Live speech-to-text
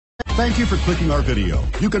Thank you for clicking our video.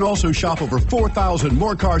 You can also shop over 4,000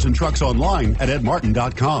 more cars and trucks online at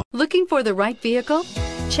edmartin.com. Looking for the right vehicle?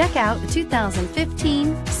 Check out the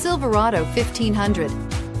 2015 Silverado 1500.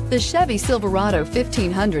 The Chevy Silverado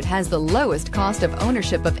 1500 has the lowest cost of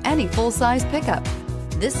ownership of any full-size pickup.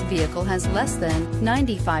 This vehicle has less than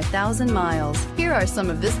 95,000 miles. Here are some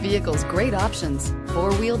of this vehicle's great options: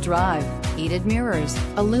 four-wheel drive, heated mirrors,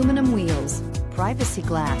 aluminum wheels, privacy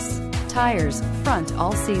glass, tires front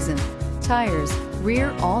all season, tires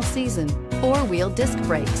rear all season, four-wheel disc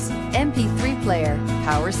brakes, MP3 player,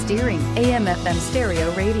 power steering, AM/FM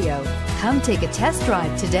stereo radio. Come take a test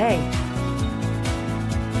drive today.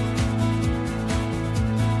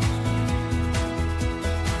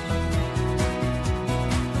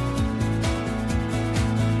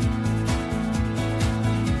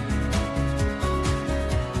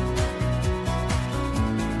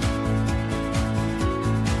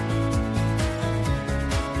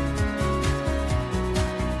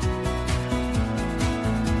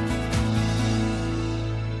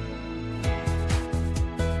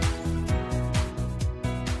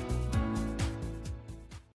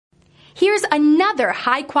 Here's another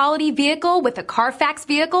high-quality vehicle with a Carfax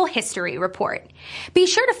Vehicle History Report. Be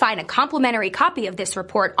sure to find a complimentary copy of this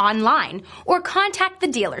report online or contact the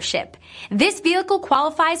dealership. This vehicle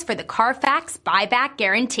qualifies for the Carfax Buyback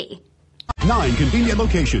Guarantee. 9 convenient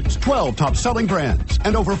locations, 12 top-selling brands,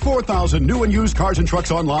 and over 4,000 new and used cars and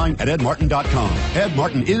trucks online at edmartin.com. Ed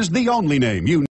Martin is the only name you